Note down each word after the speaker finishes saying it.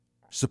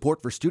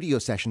Support for studio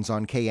sessions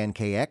on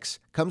KNKX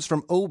comes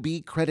from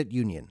OB Credit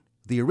Union,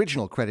 the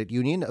original credit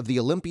union of the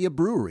Olympia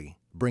Brewery,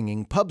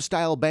 bringing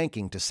pub-style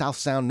banking to South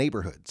Sound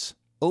neighborhoods.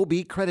 OB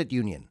Credit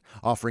Union,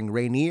 offering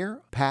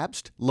Rainier,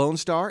 Pabst, Lone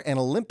Star, and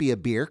Olympia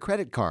beer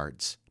credit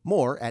cards.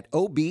 More at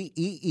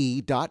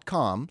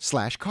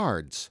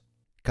obee.com/cards.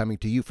 Coming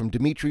to you from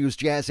Demetriou's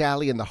Jazz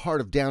Alley in the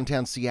heart of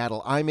downtown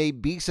Seattle, I'm Abe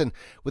Beeson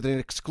with an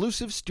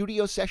exclusive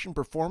studio session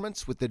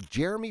performance with the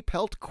Jeremy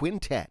Pelt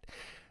Quintet.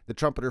 The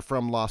trumpeter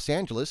from Los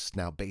Angeles,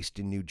 now based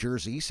in New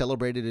Jersey,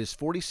 celebrated his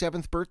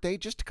 47th birthday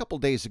just a couple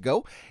days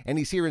ago, and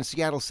he's here in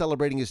Seattle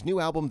celebrating his new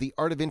album, The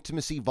Art of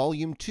Intimacy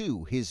Volume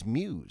 2, His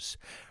Muse.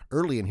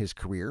 Early in his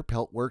career,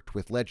 Pelt worked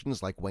with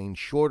legends like Wayne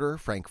Shorter,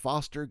 Frank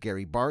Foster,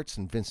 Gary Bartz,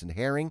 and Vincent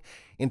Herring.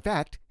 In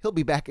fact, he'll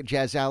be back at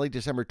Jazz Alley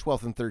December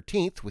 12th and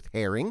 13th with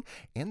Herring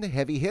and the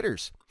Heavy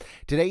Hitters.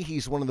 Today,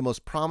 he's one of the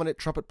most prominent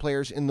trumpet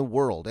players in the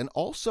world and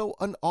also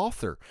an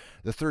author.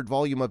 The third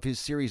volume of his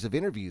series of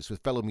interviews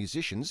with fellow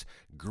musicians,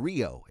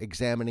 Griot,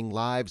 Examining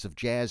Lives of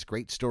Jazz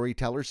Great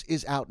Storytellers,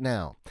 is out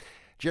now.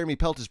 Jeremy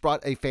Pelt has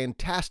brought a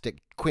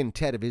fantastic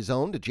quintet of his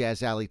own to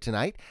Jazz Alley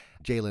tonight.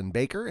 Jalen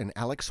Baker and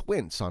Alex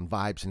Wintz on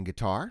vibes and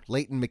guitar.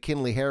 Leighton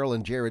McKinley Harrell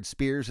and Jared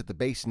Spears at the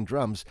bass and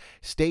drums.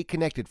 Stay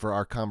connected for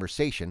our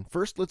conversation.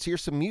 First, let's hear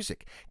some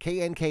music.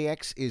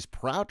 KNKX is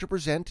proud to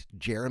present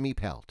Jeremy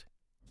Pelt.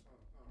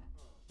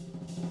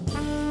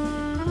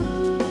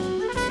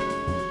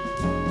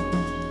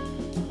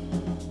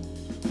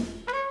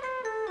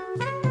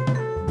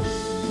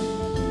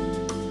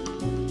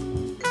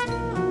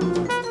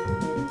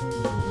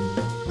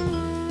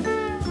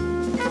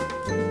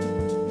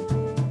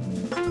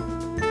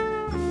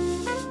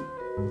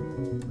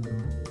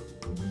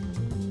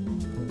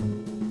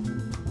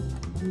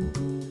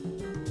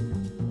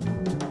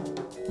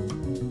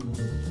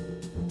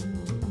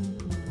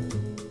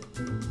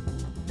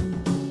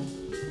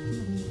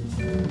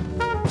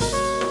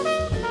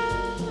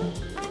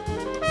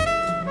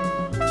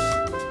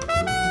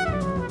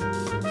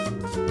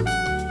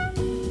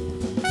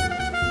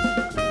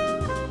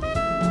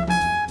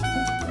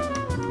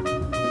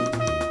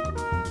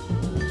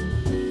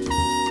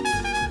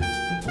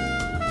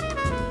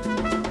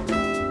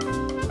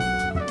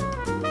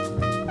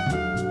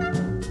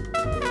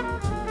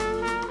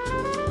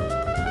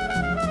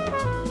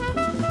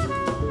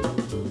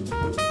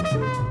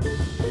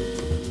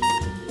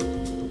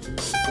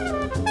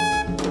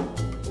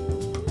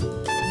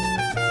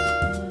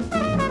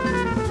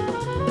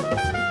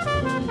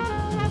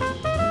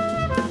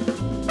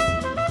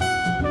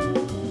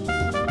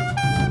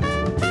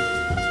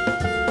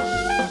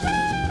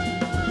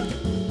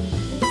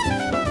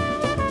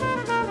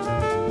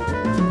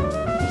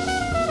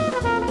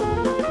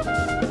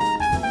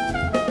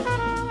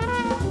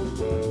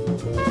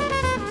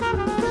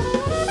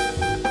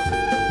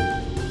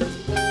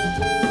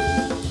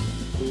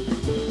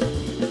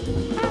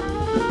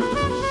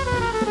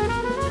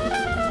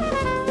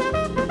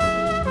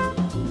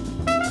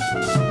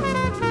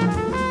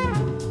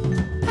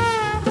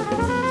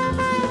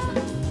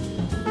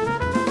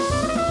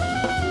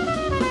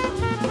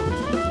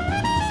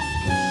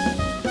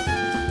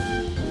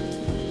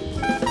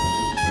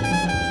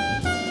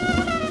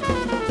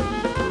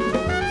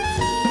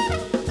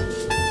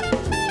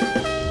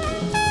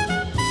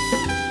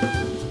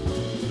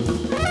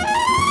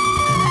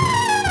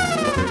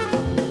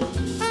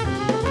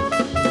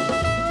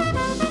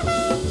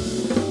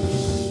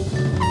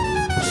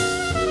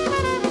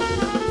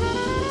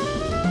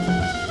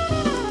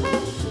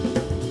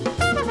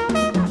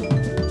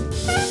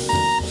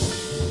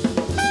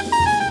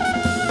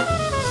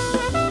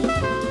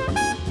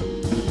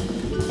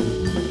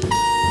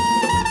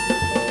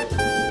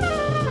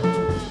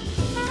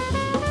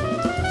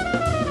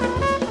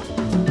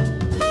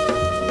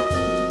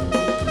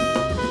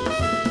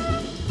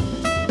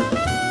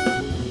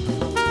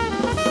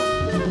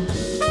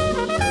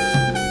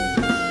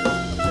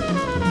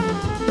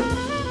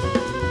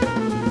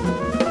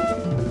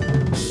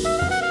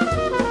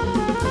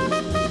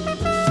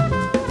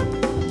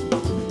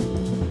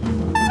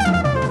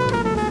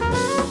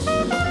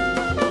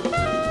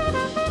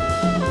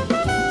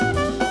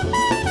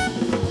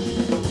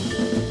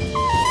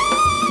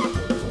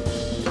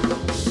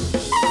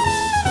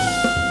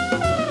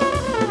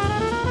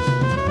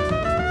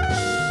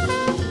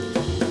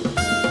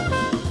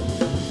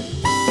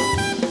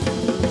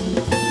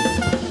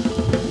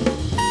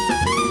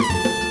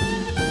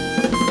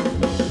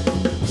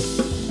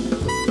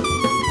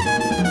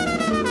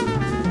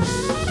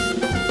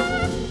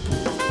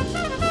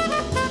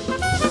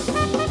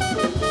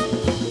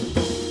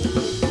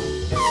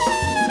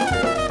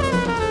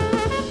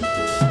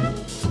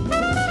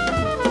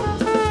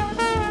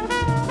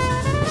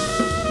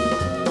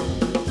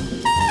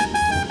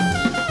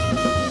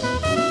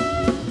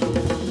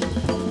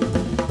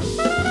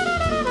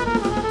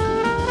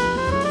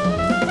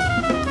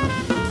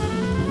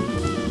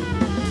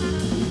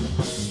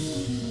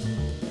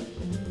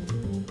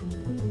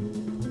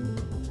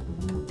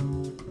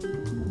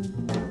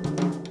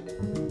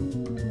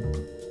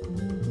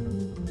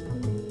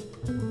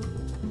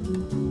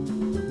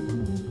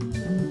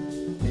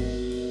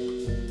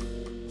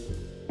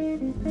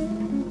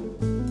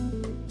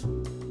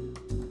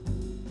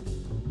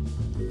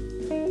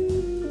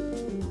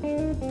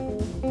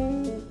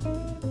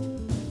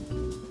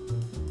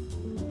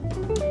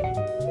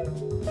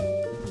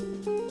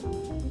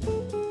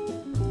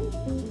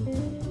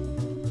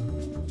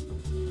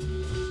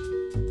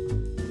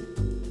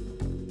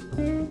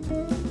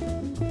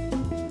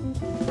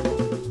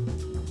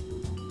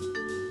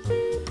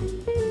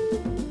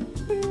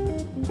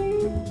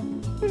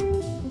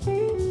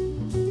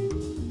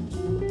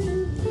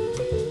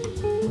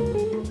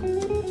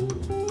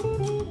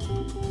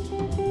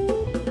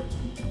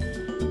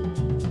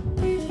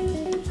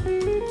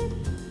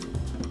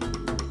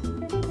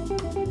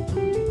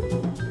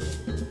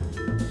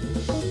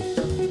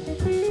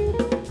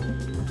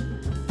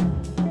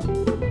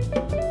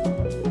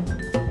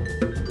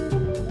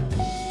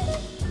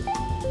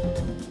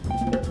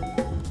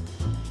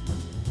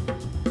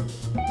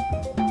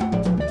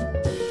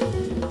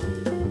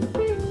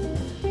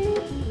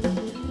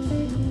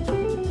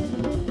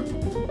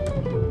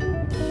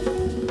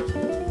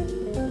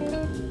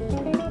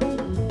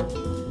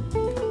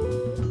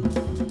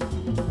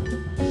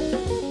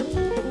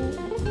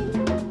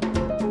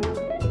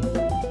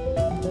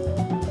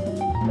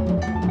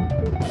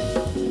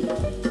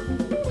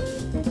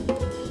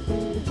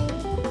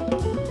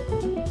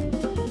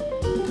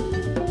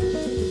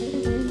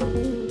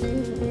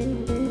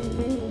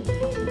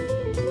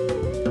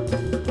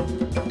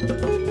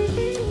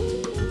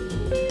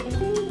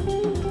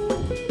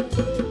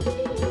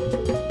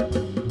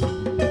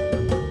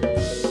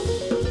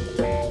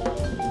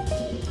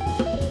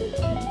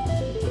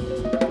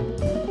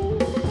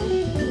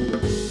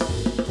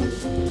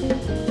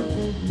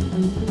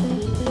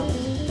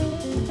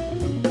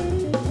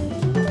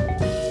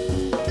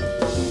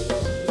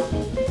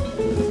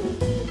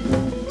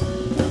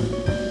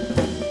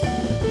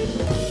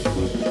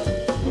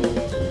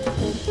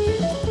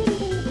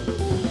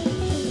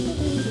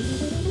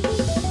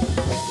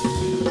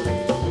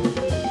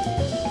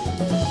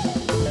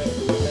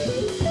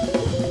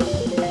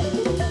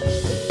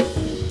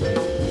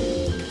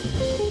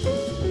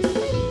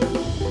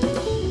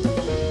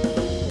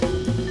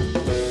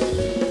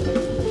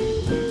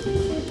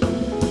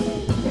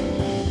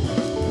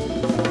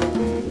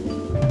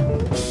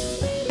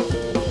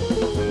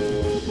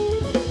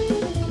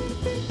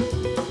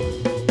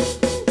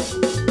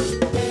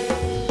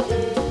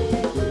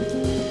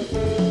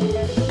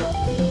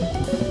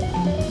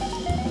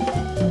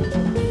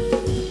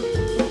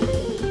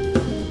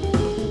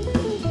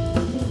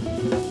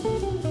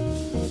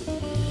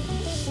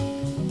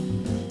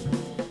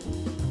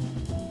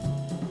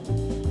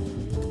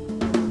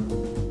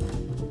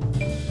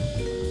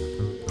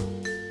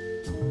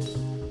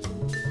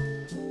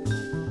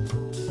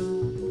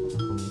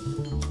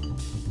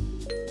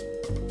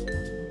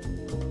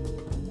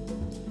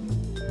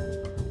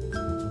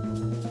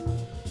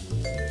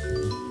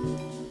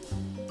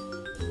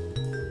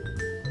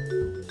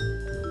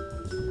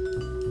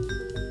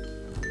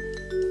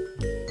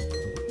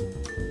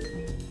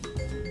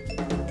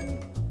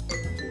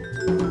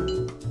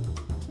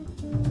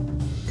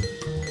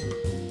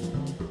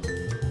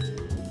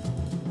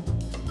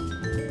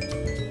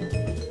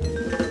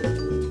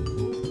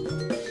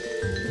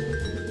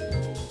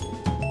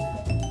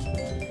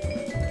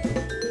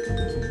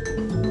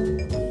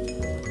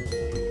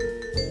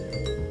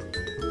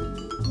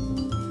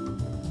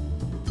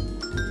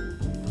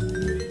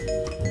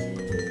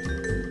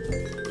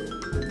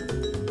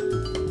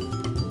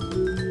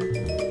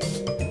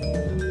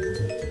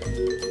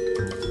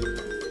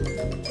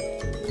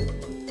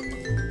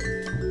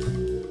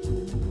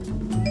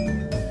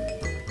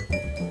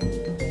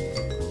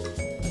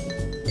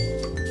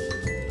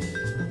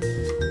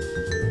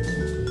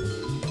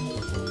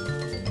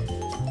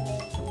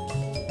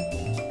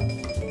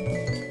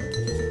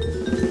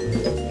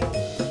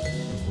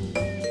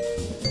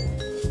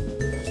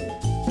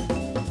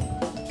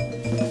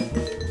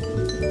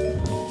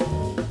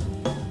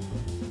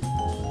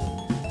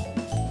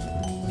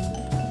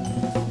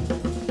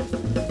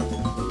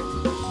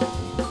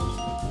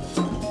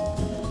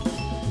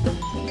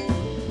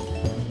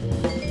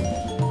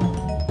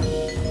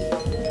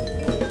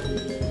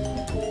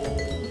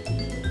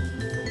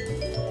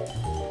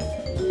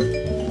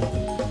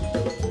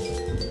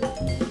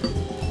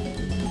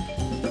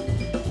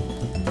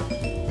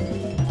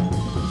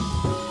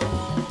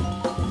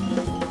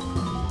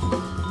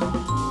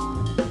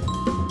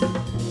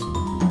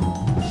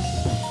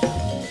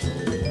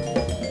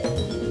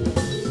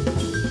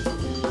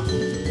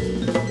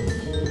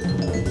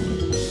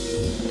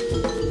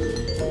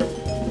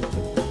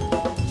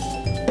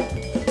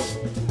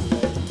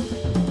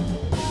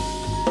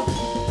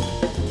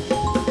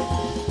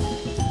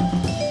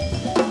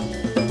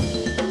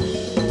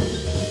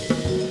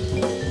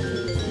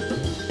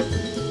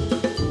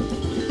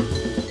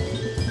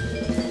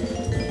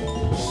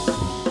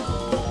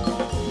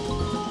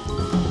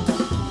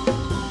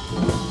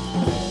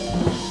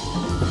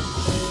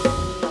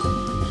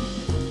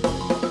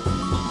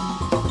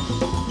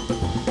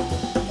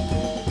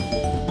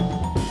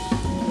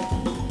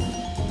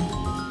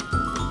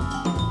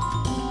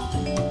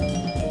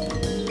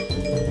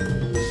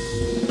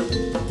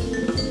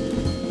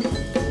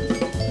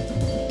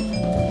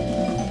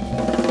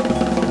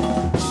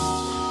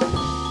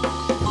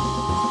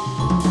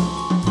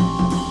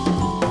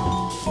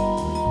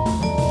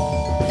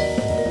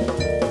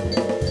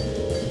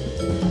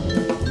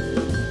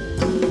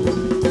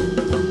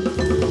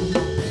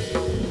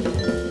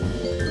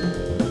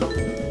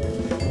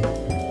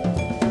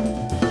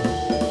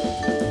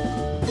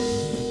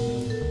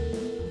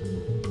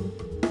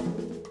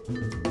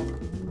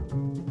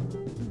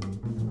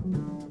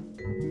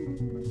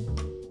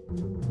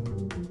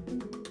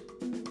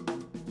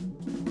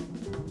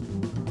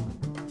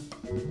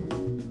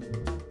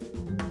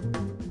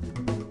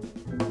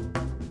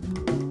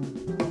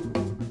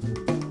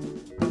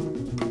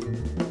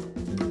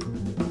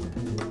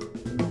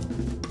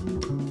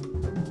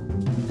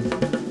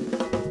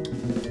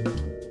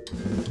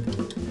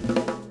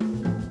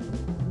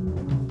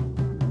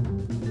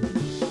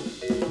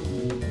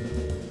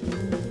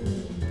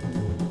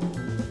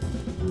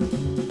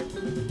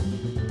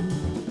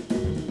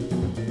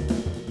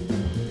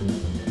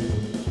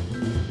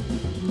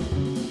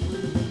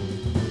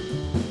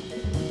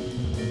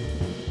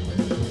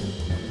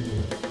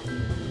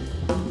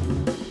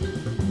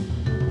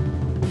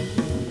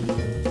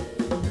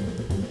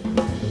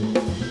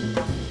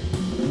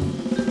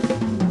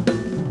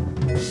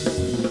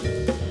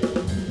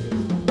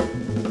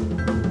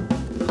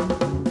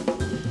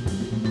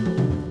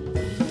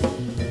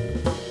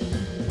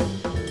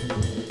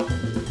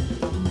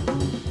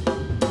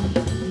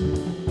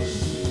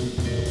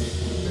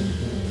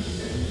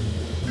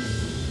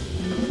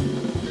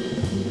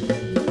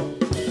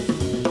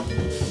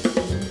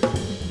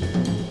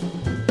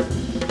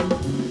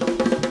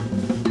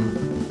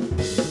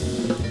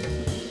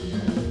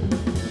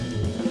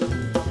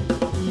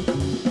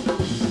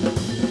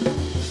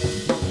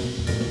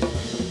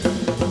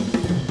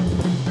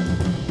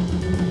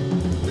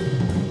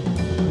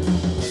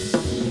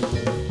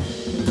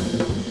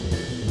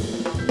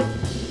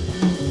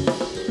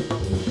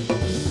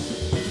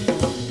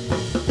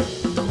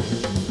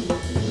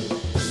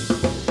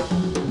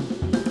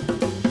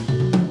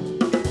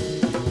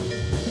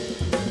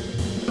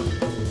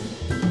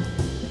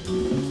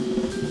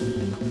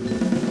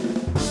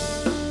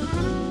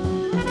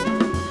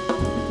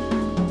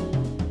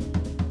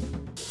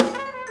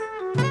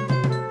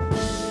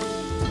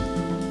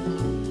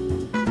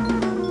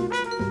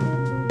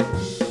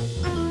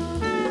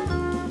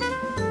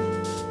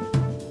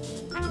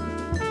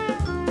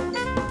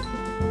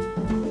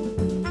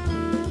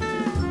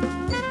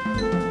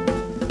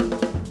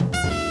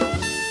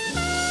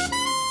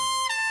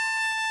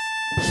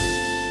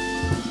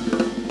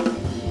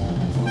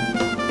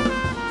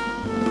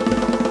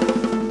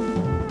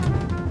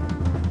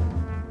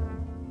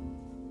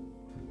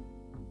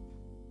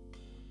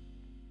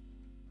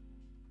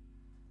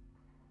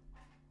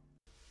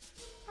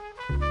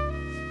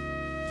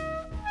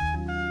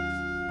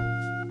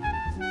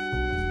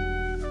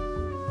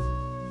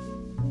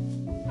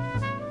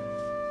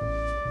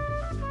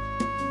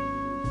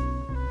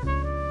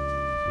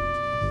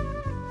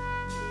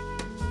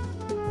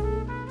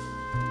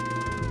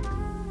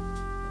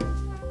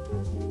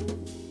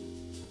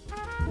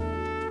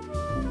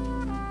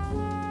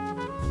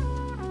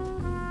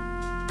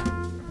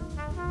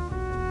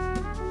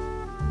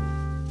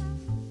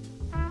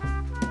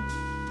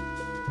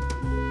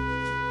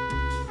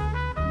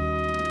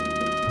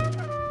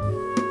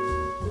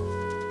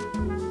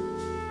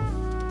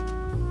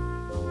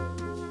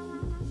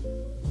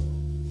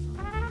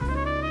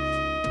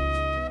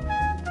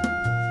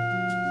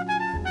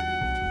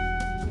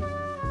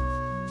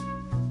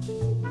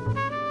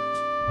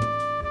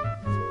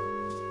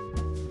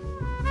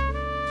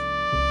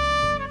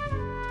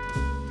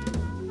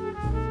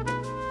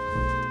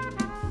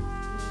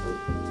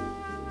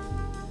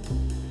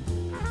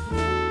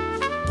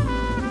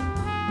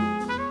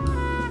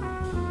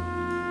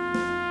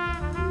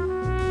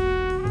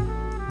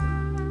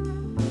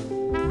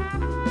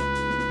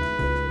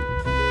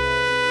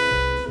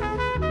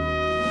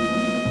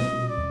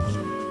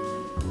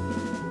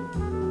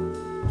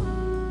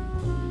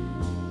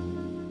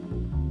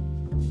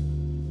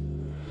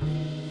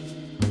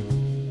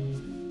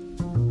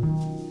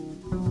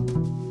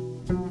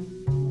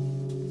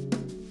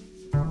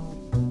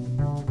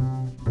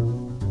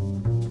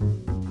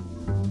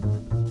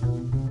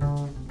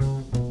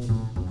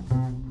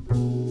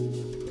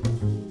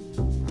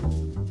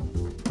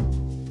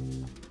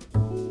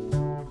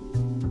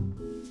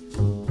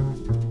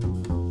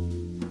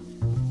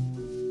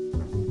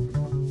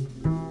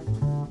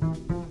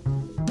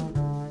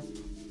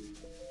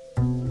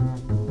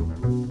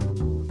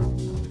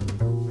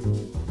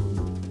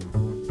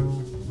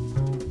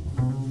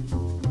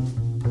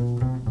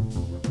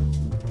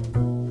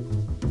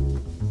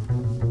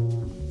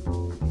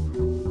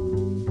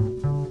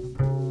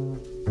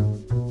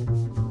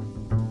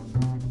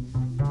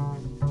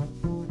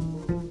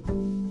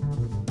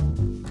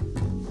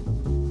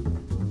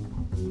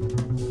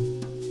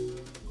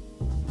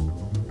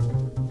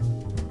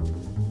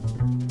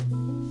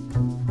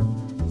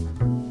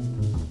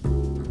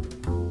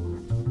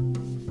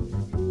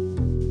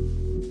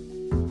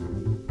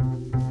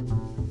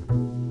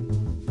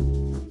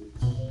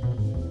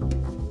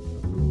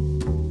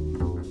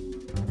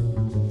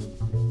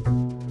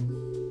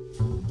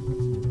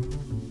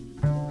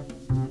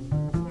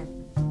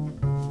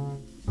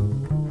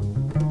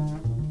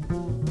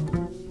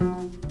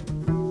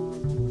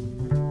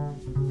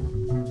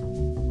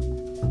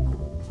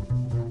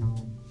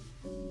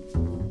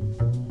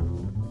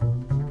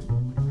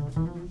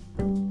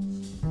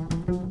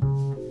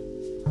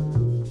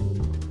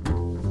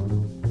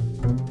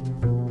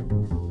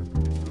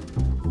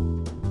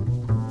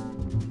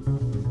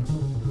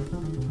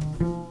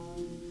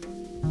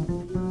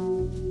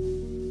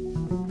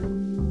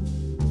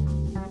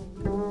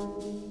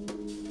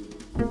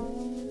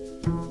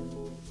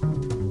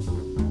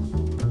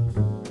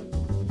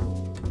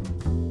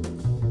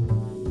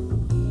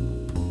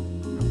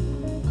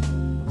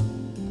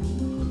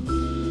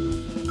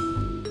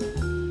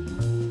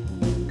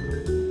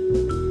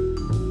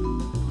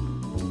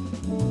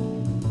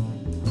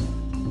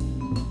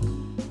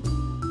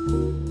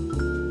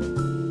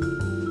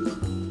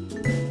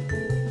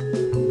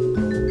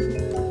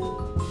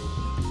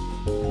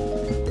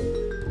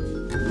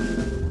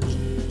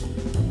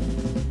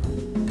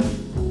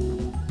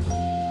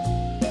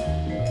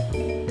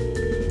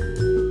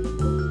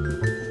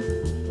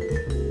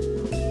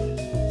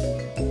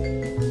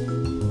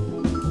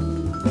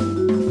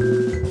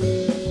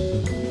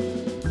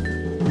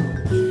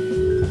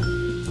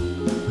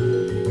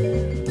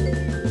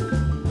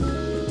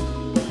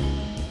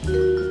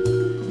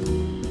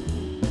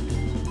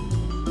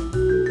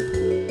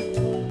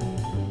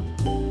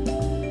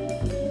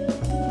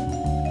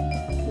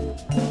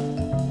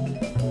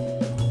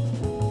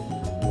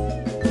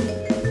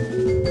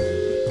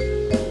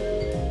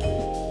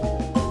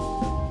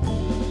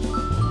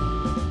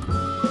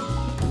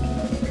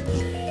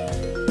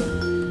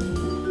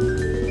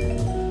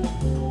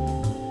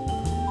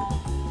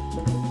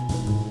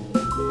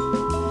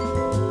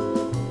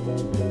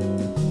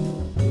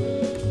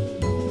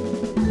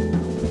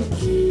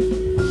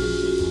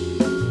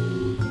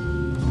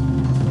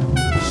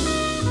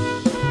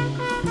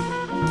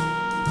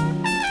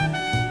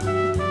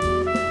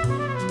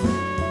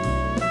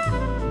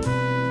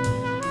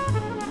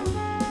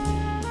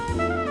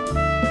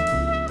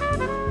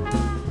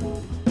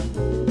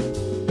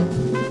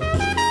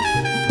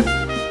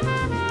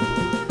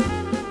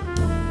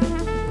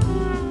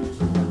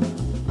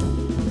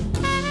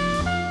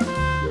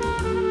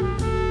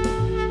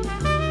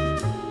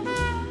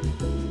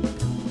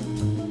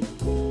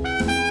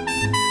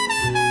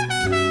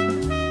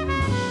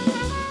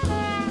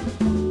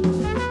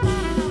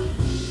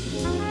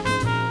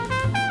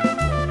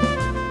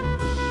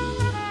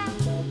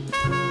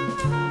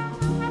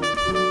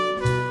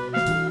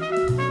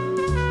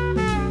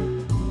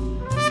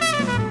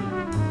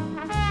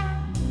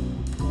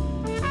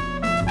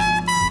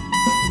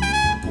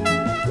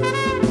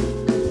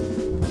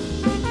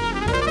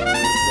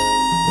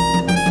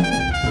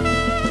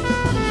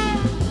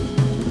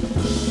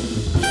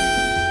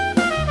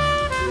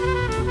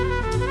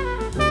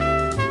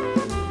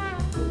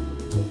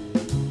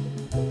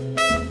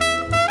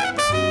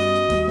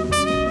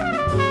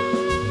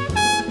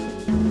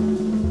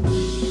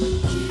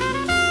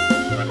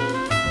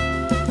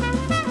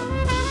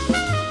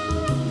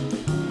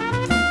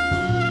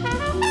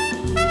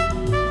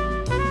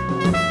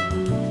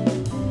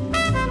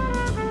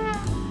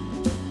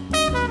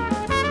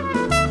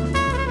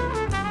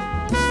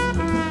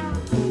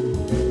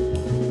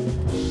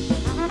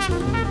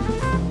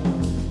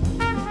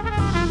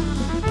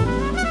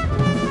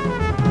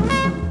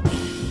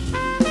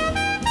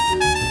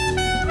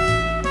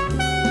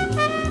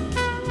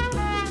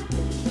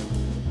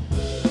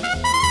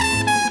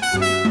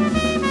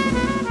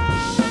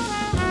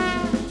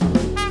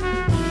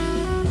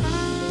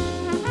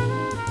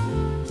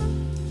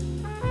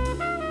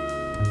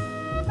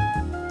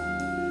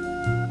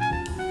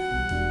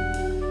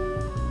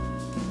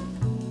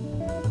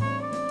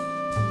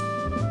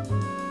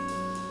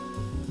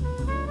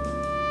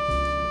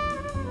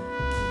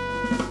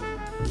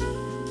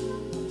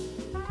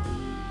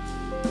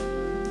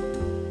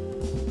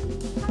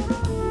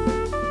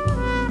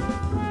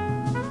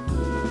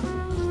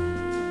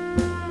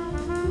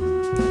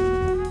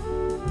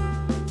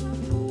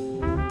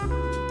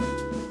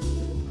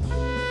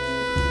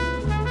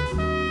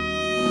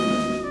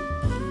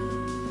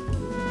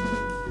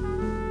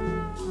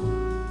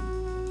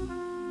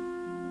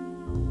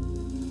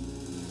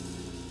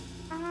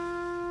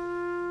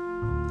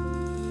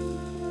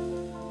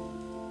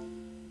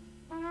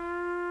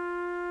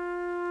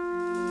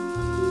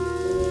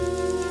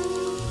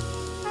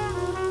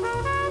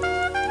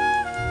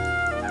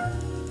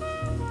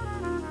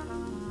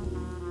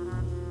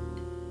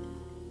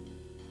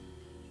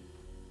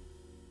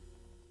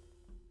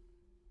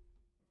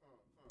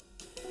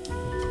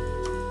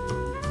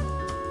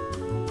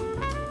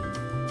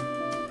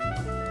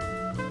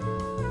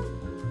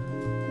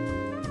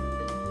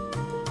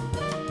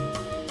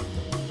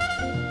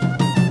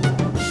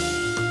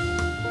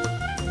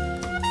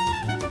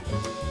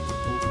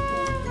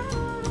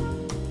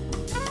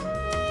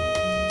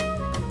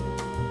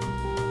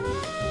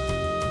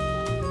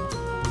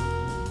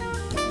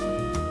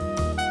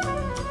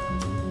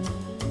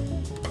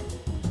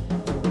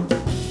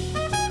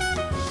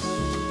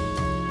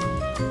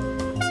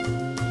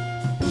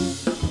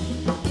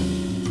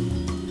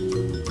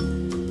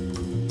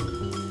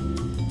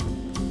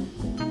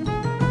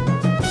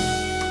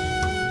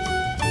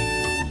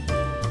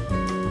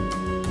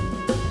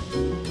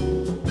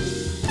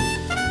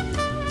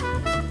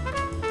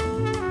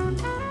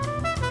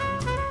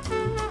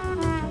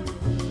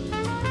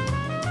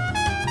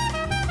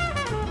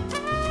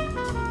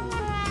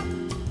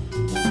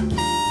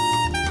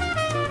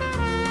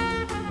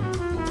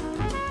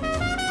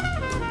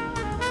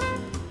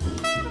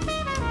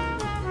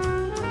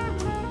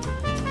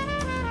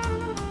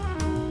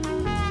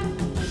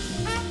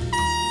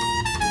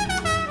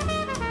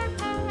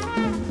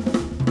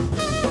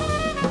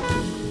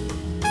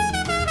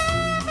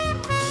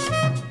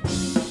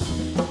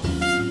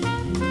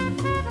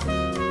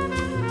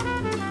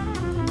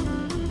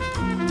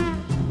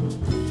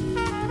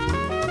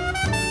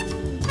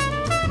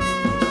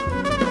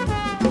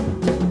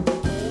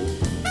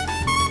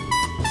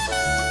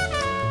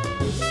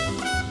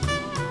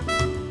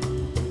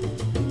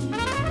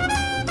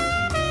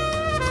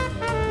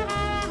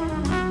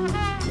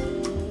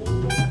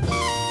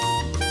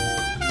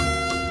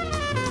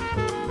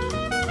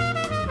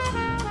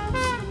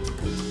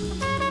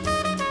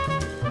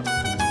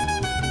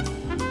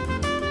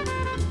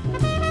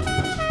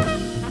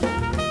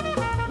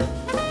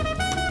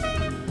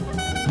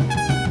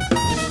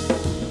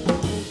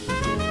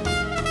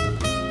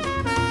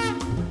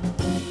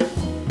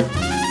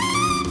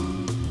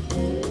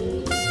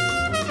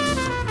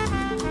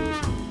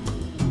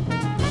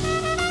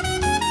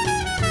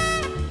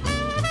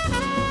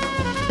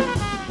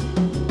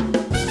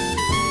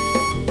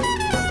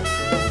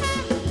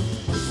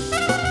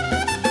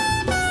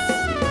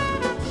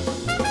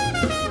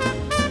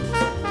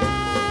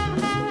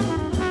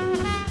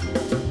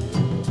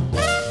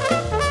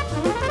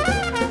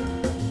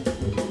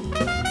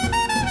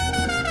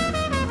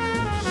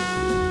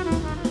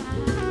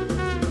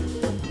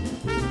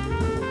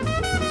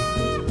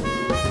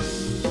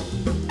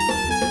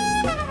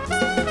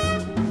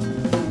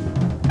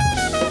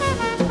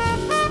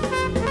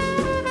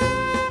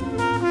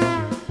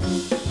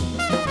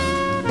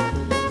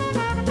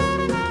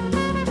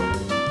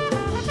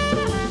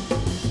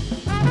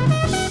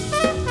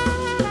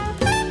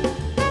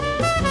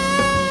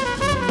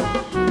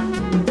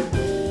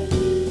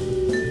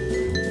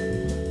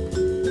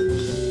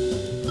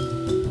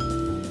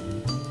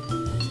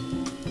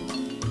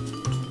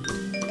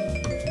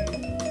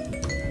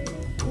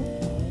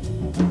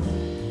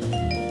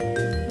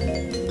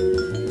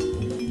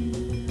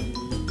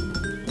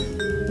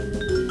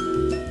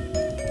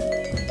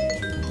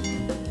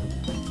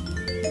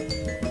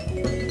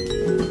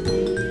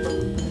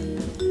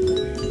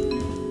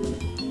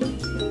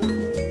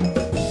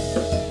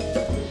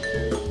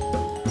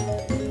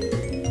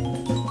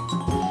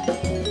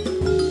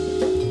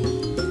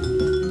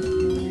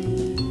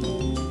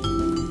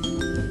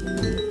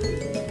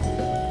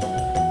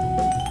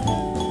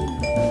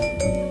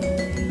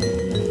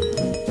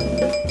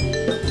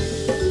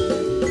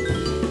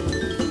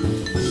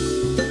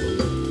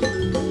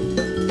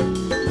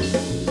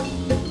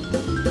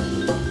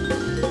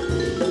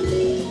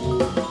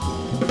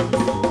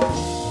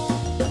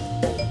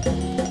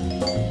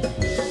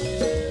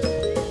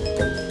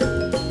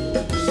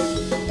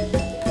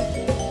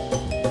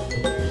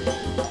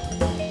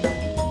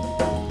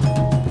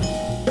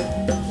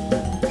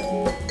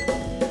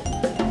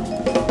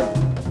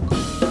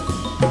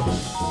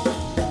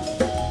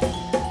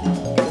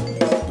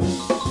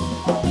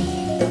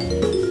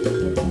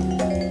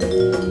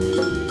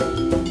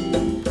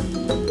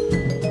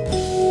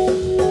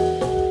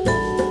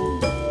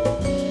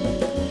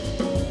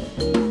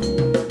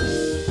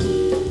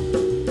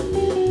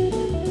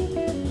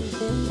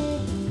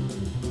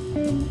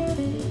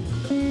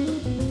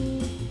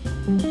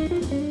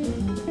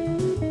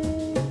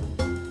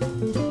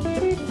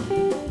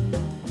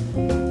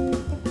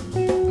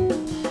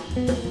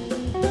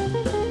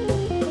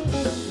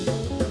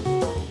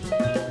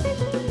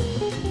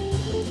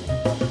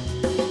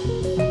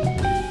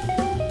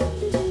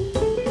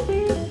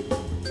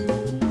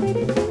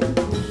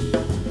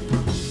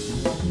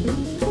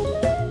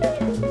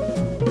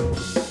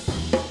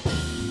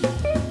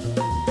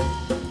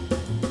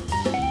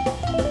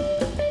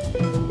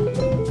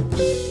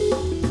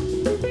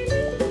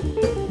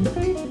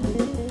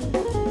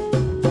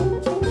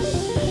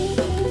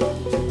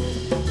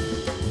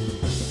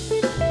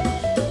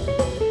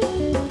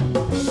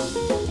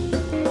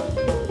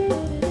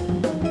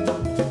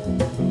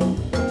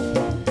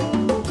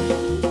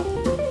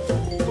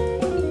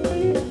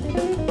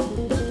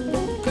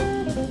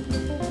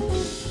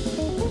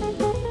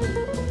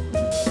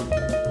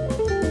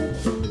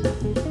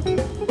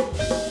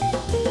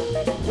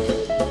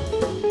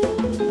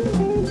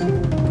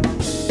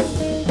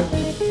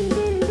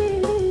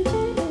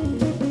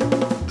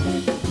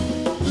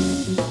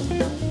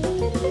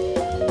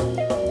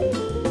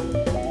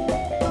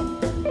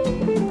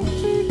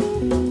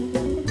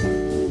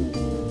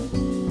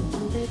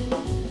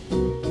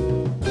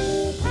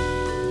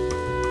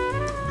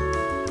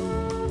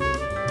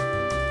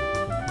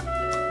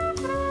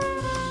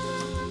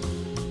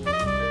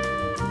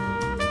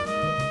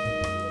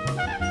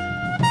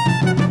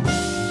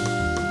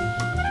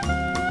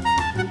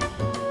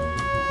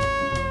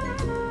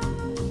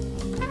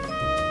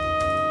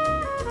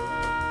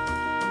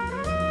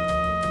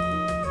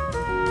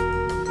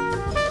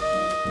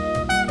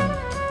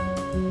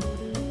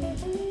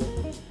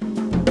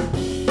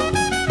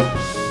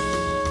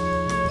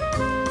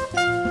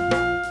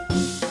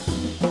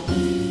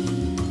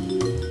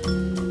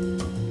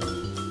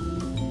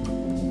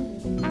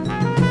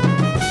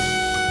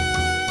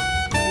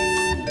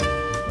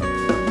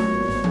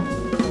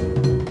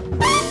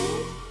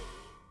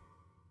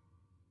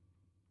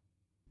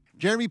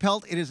 Jeremy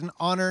Pelt, it is an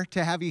honor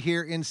to have you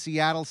here in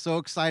Seattle. So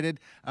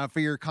excited for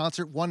your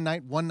concert, one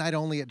night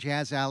only at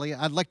Jazz Alley.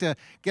 I'd like to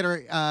get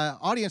our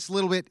audience a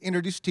little bit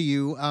introduced to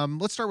you.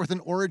 Let's start with an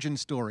origin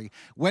story.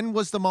 When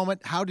was the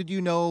moment? How did you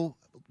know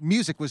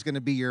music was going to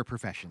be your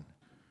profession?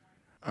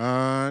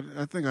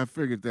 I think I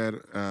figured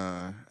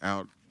that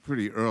out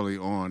pretty early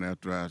on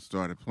after I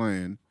started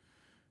playing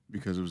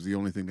because it was the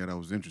only thing that I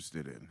was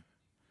interested in.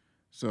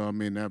 So, I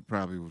mean, that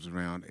probably was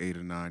around 8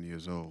 or 9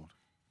 years old.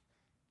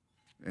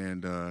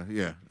 And,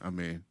 yeah, I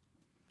mean,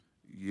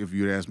 if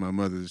you'd ask my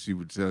mother, she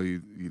would tell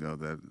you,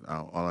 that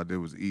all I did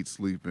was eat,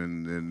 sleep,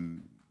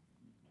 and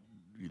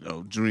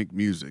drink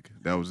music.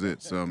 That was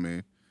it. So, I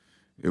mean,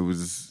 it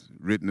was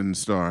written in the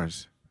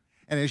stars.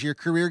 And as your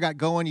career got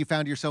going, you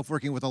found yourself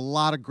working with a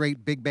lot of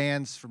great big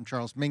bands, from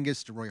Charles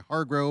Mingus to Roy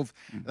Hargrove,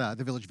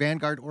 the Village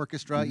Vanguard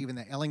Orchestra, even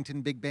the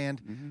Ellington Big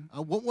Band.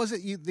 What was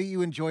it that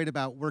you enjoyed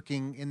about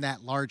working in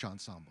that large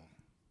ensemble?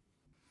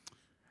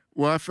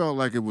 Well, I felt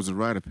like it was a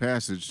rite of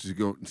passage to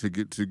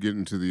get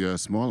into the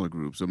smaller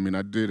groups. I mean,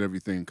 I did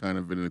everything kind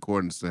of in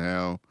accordance to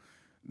how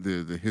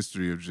the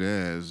history of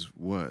jazz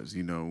was.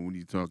 When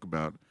you talk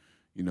about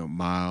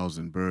Miles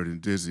and Bird and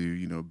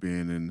Dizzy,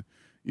 being in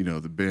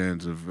the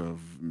bands of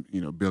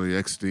Billy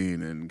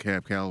Eckstine and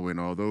Cab Calloway and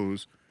all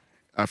those,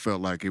 I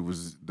felt like it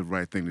was the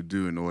right thing to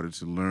do in order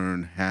to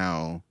learn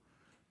how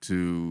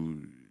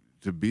to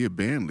be a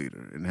band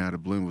leader and how to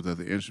blend with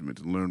other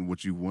instruments and learn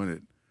what you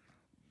wanted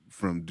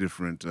from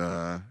different,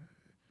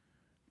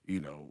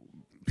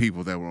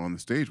 people that were on the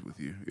stage with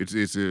you.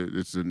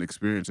 It's an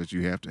experience that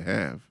you have to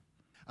have.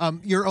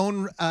 Your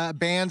own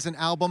bands and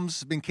albums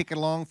have been kicking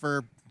along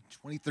for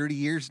 20, 30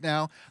 years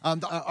now.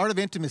 The Art of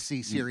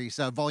Intimacy series,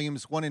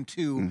 volumes 1 and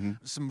 2,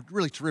 some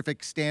really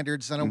terrific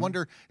standards. And I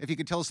wonder if you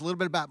could tell us a little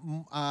bit about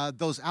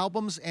those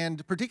albums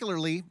and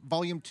particularly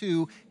volume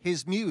 2,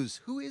 His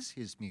Muse. Who is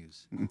His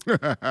Muse?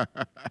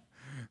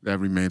 That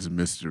remains a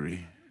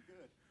mystery.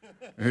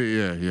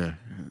 Yeah.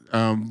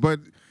 But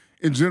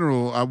in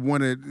general, I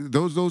wanted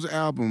those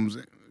albums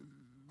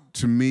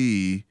to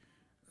me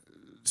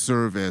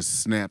serve as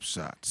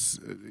snapshots.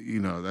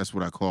 That's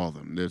what I call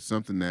them. There's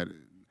something that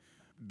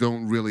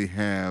don't really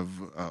have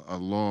a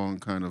long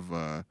kind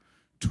of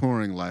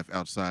touring life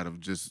outside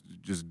of just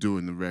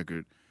doing the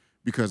record,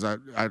 because I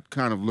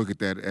kind of look at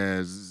that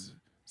as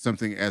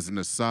something as an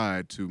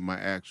aside to my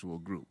actual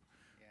group.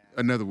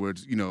 In other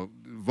words,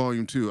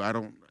 volume 2, I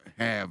don't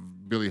have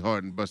Billy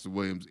Hart and Buster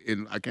Williams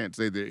I can't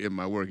say they're in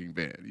my working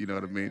band. You know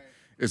what I mean?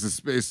 It's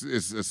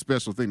a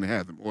special thing to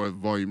have them. Or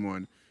volume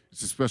 1,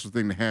 it's a special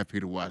thing to have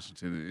Peter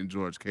Washington and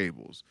George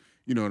Cables.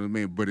 You know what I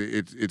mean? But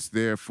it's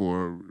there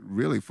for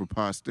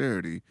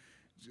posterity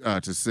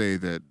to say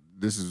that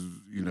this is,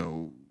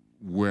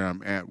 where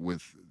I'm at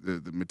with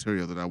the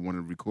material that I want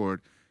to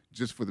record,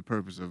 just for the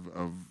purpose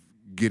of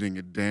getting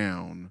it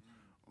down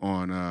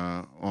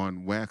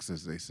on wax,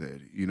 as they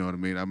said. You know what I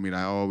mean? I mean,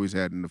 I always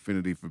had an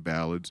affinity for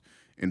ballads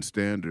and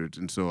standards,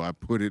 and so I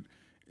put it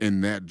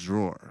in that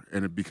drawer,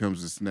 and it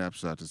becomes a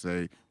snapshot to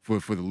say, for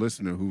the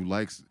listener who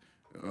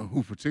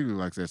particularly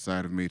likes that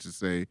side of me, to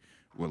say,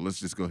 well, let's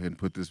just go ahead and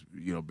put this,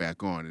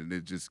 back on, and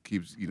it just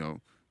keeps,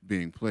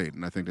 being played,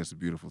 and I think that's a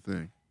beautiful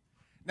thing.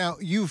 Now,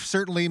 you've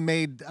certainly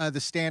made the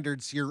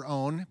standards your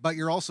own, but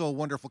you're also a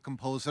wonderful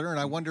composer, and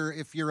I wonder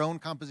if your own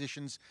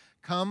compositions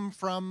come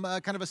from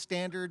kind of a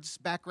standards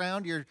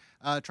background. You're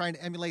trying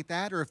to emulate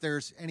that, or if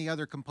there's any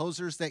other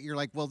composers that you're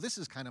like, well, this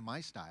is kind of my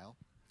style.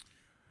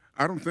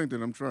 I don't think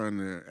that I'm trying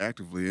to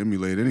actively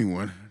emulate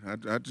anyone.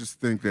 I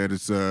just think that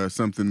it's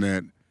something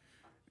that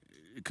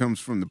it comes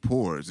from the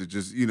pores. It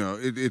just,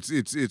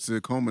 it's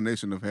a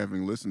culmination of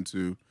having listened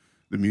to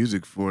the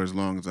music for as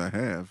long as I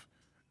have,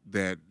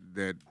 that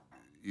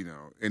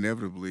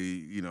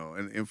inevitably,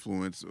 an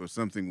influence or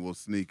something will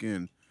sneak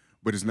in,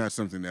 but it's not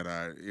something that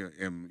I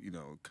am,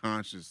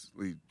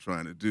 consciously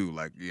trying to do.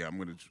 Like, yeah, I'm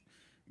going to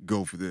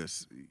go for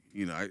this.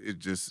 It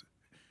just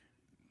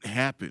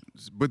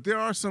happens. But there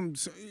are some,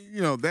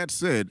 that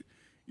said,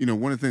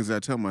 one of the things that I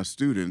tell my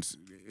students,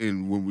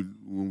 and when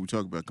we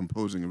talk about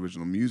composing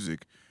original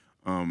music,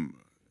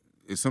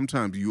 is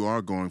sometimes you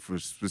are going for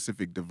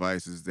specific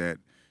devices that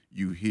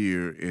you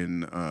hear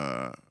in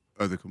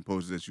other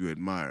composers that you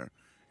admire.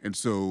 And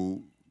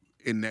so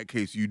in that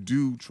case, you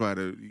do try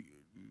to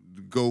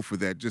go for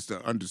that, just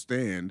to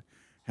understand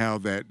how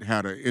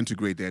to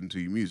integrate that into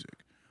your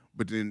music.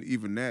 But then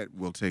even that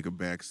will take a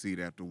back seat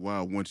after a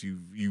while once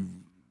you've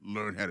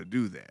learned how to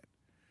do that.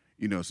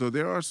 So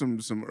there are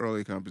some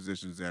early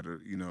compositions that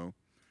are,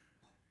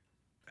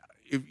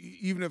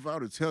 even if I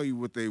were to tell you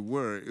what they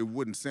were, it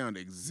wouldn't sound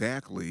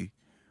exactly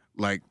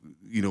like,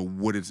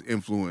 what it's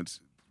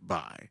influenced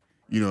by.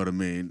 You know what I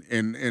mean?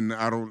 And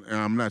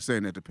I'm not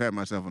saying that to pat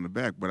myself on the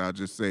back, but I'll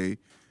just say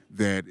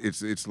that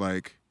it's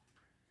like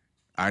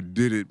I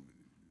did it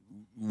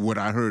what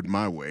I heard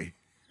my way.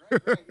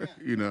 Right,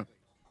 yeah.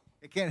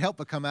 It can't help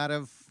but come out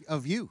of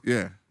you.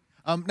 Yeah.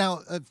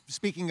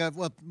 Speaking of,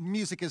 well,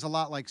 music is a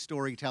lot like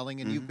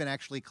storytelling, and you've been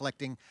actually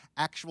collecting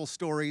actual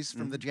stories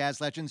from the jazz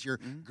legends. Your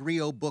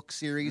Griot book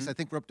series, I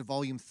think we're up to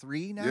volume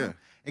 3 now, Yeah.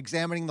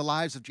 examining the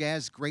lives of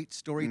jazz great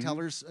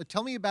storytellers.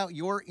 Tell me about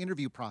your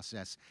interview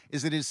process.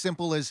 Is it as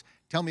simple as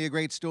tell me a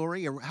great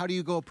story, or how do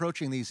you go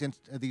approaching these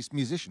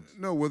musicians?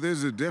 No, well,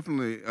 there's a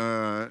definitely.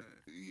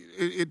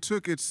 It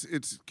took its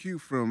cue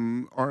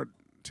from Art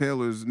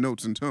Taylor's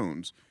Notes and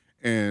Tones,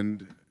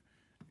 and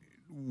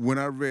when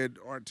I read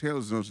Art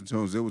Taylor's Notes and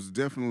Tones, there was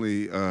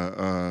definitely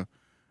a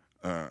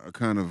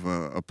kind of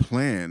a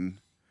plan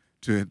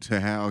to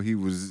how he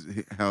was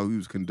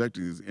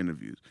conducting his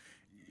interviews,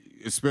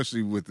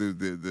 especially with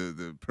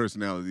the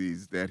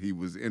personalities that he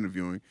was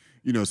interviewing.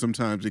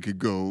 Sometimes it could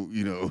go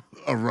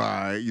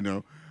awry.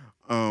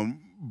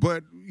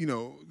 But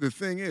the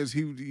thing is,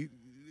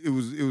 it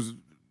was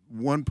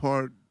one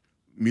part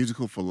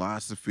musical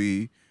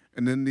philosophy,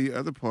 and then the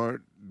other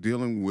part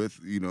dealing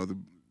with the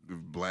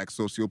black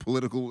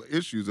socio-political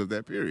issues of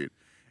that period.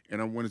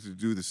 And I wanted to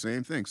do the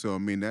same thing. So, I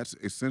mean, that's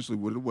essentially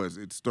what it was.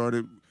 It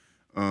started,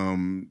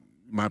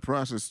 my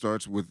process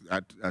starts with,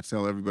 I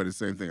tell everybody the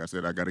same thing. I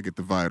said, I got to get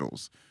the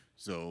vitals.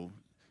 So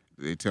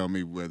they tell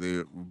me where they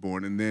were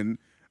born. And then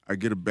I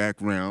get a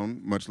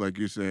background, much like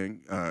you're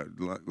saying,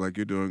 like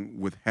you're doing,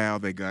 with how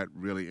they got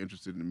really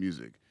interested in the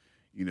music.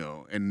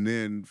 And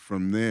then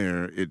from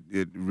there,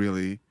 it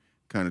really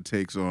kind of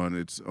takes on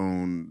its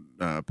own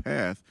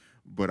path.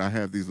 But I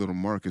have these little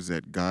markers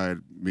that guide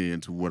me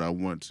into what I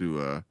want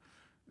to,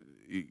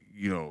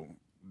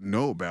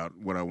 know about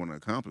what I want to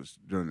accomplish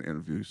during the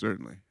interview,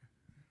 certainly.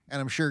 And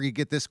I'm sure you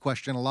get this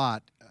question a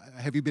lot.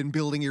 Have you been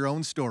building your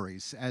own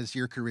stories as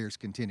your career's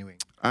continuing?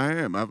 I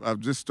am. I've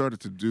just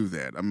started to do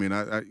that. I mean,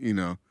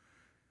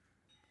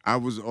 I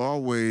was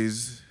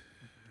always,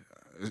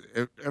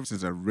 ever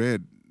since I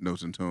read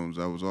Notes and Tones,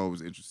 I was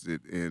always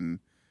interested in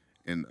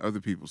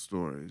other people's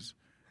stories.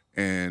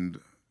 And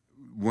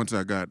once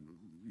I got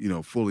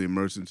fully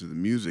immersed into the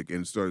music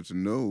and started to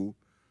know,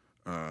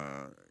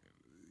 a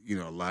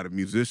lot of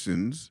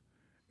musicians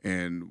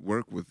and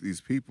work with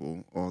these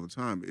people all the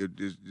time, it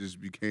just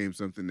became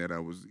something that I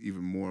was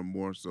even more and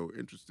more so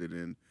interested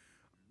in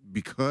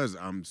because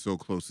I'm so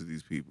close to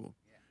these people.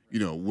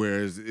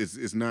 Whereas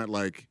it's not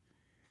like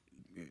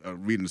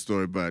reading a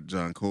story about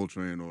John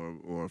Coltrane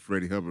or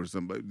Freddie Hubbard or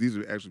somebody. These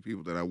are actually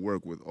people that I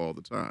work with all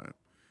the time.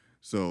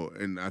 So,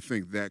 and I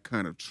think that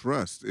kind of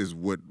trust is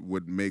what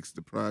makes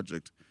the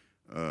project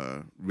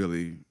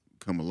really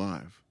come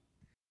alive.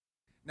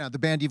 Now, the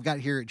band you've got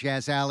here at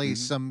Jazz Alley,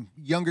 some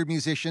younger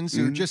musicians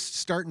who are just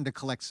starting to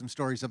collect some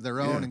stories of their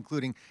own,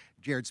 including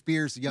Jared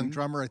Spears, the young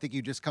drummer. I think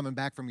you're just coming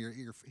back from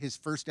his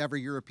first ever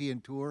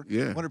European tour.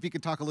 Yeah. I wonder if you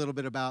could talk a little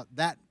bit about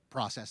that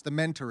process, the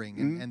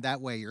mentoring, and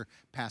that way you're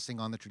passing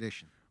on the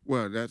tradition.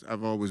 Well,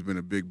 I've always been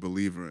a big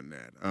believer in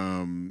that.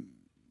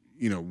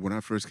 When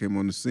I first came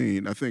on the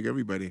scene, I think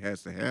everybody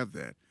has to have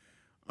that.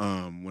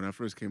 When I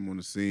first came on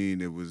the scene,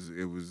 it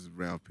was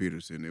Ralph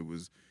Peterson. It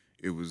was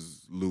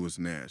Lewis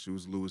Nash. It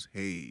was Lewis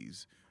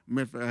Hayes.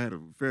 Matter of fact, I had a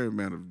fair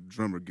amount of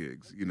drummer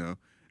gigs,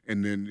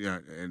 and then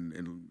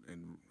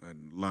and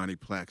Lonnie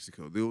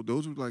Plaxico.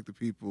 Those were like the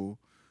people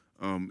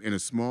in a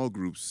small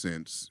group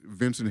sense.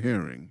 Vincent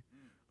Herring,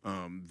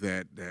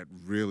 that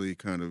really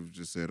kind of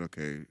just said,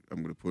 okay,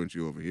 I'm going to point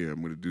you over here.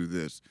 I'm going to do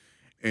this,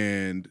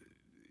 and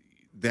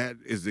that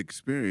is the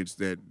experience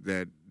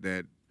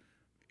that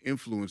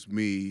influenced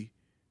me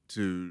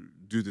to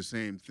do the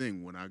same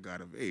thing when I got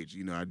of age.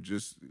 I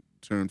just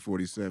turned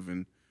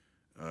 47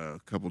 a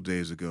couple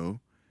days ago,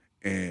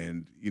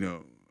 and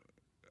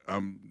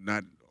I'm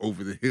not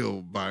over the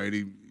hill by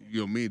any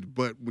means.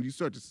 But when you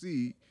start to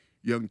see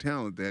young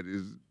talent that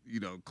is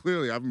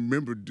clearly, I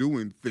remember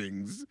doing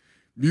things,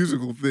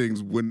 musical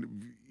things,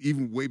 when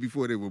even way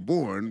before they were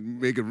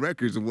born, making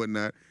records and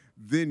whatnot.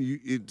 Then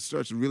it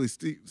starts to really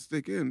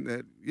stick in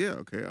that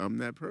okay, I'm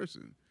that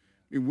person.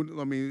 I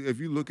mean, if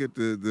you look at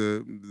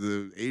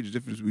the age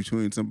difference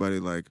between somebody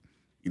like,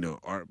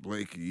 Art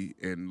Blakey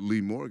and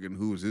Lee Morgan,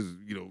 who was his,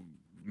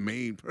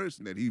 main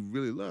person that he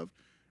really loved,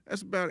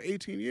 that's about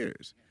 18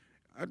 years.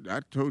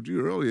 I told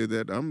you earlier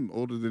that I'm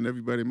older than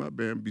everybody in my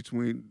band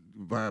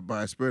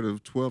by a spread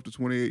of 12 to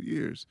 28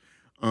 years.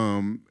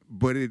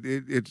 But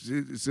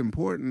it's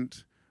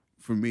important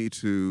for me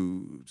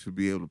to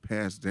be able to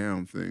pass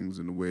down things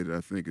in a way that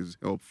I think is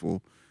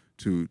helpful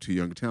to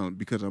younger talent,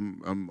 because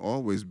I'm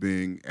always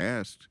being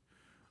asked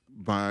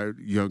by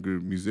younger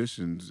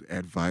musicians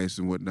advice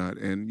and whatnot,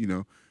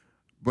 and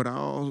but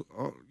I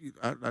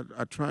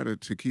try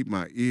to keep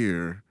my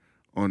ear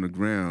on the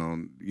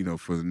ground,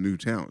 for the new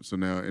talent. So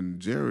now in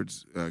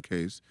Jared's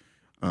case,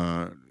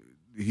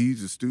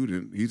 he's a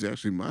student. He's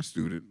actually my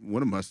student,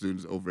 one of my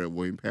students over at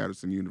William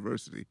Patterson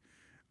University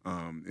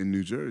in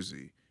New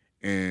Jersey,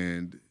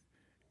 and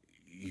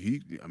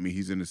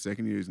he's in his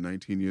second year. He's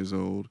 19 years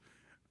old.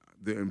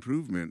 The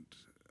improvement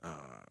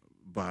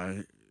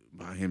by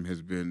him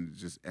has been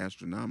just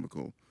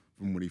astronomical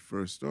from when he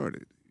first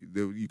started.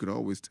 You could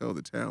always tell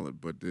the talent,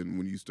 but then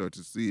when you start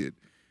to see it,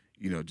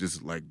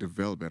 just like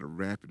develop at a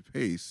rapid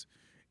pace,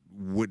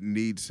 what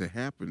needs to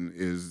happen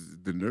is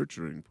the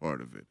nurturing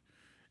part of it.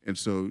 And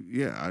so,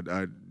 yeah,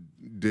 I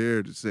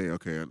dare to say,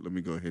 okay, let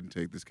me go ahead and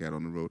take this cat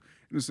on the road.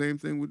 And the same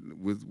thing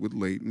with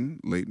Leighton.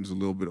 Leighton's a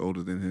little bit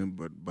older than him,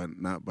 but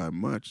not by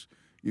much.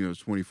 You know, he's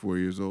 24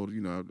 years old.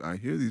 You know, I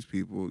hear these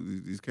people,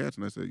 these cats,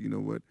 and I said, you know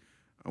what?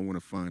 I want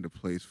to find a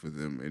place for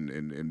them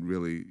and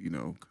really, you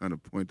know, kind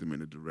of point them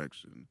in a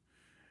direction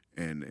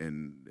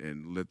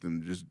and let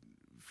them just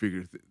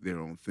figure their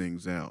own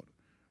things out,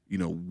 you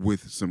know,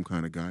 with some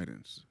kind of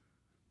guidance.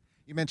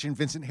 You mentioned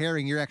Vincent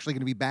Herring. You're actually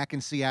going to be back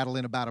in Seattle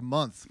in about a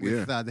month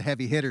with the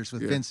Heavy Hitters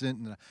with Vincent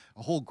and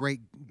a whole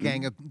great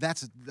gang of.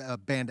 That's a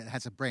band that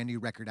has a brand new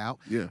record out.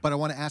 Yeah. But I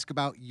want to ask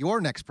about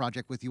your next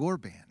project with your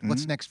band.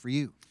 What's next for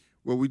you?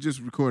 Well, we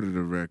just recorded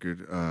a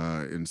record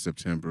in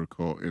September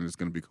and it's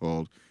going to be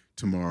called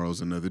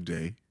Tomorrow's Another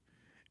Day.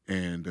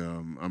 And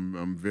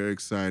I'm very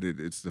excited.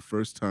 It's the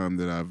first time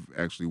that I've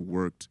actually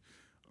worked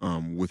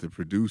with a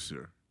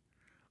producer.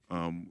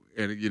 And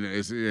you know,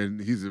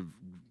 and he's a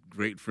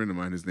great friend of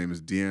mine. His name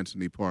is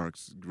D'Anthony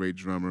Parks, great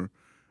drummer.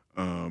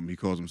 He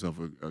calls himself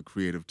a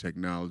creative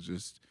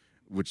technologist,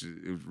 which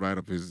is right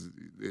up his.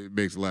 It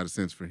makes a lot of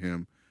sense for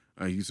him.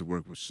 He used to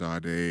work with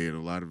Sade and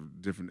a lot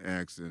of different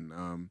acts,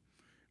 and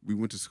we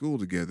went to school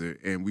together.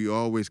 And we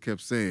always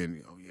kept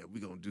saying, "Oh yeah,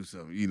 we're gonna do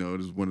something." You know, it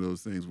was one of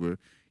those things where,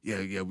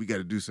 yeah, we got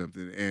to do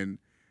something. And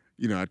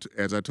you know,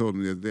 as I told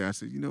him the other day, I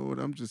said, "You know what?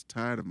 I'm just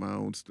tired of my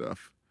own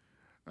stuff."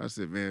 I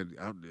said, "Man,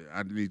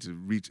 I need to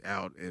reach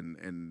out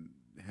and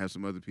have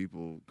some other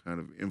people kind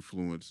of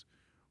influence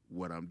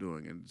what I'm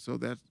doing." And so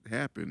that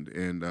happened,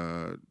 and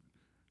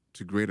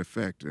to great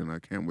effect, and I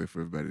can't wait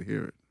for everybody to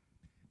hear it.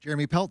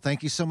 Jeremy Pelt,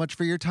 thank you so much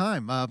for your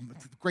time.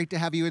 Great to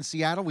have you in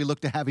Seattle. We look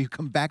to have you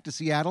come back to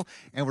Seattle,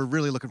 and we're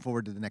really looking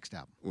forward to the next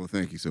album. Well,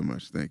 thank you so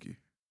much. Thank you.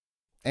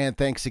 And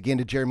thanks again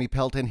to Jeremy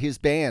Pelt and his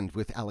band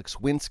with Alex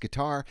Wintz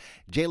guitar,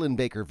 Jalen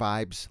Baker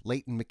vibes,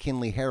 Leighton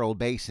McKinley Harold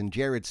bass, and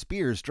Jared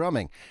Spears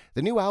drumming.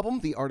 The new album,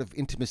 The Art of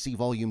Intimacy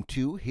Volume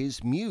 2,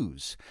 His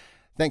Muse.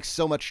 Thanks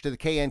so much to the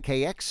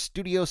KNKX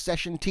studio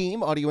session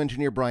team, audio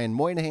engineer Brian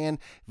Moynihan,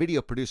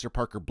 video producer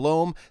Parker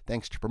Blome,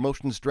 thanks to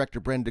promotions director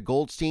Brenda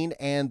Goldstein,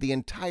 and the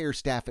entire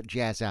staff at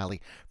Jazz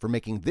Alley for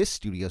making this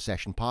studio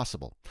session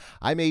possible.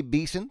 I'm Abe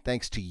Beeson.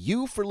 Thanks to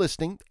you for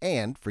listening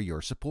and for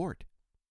your support.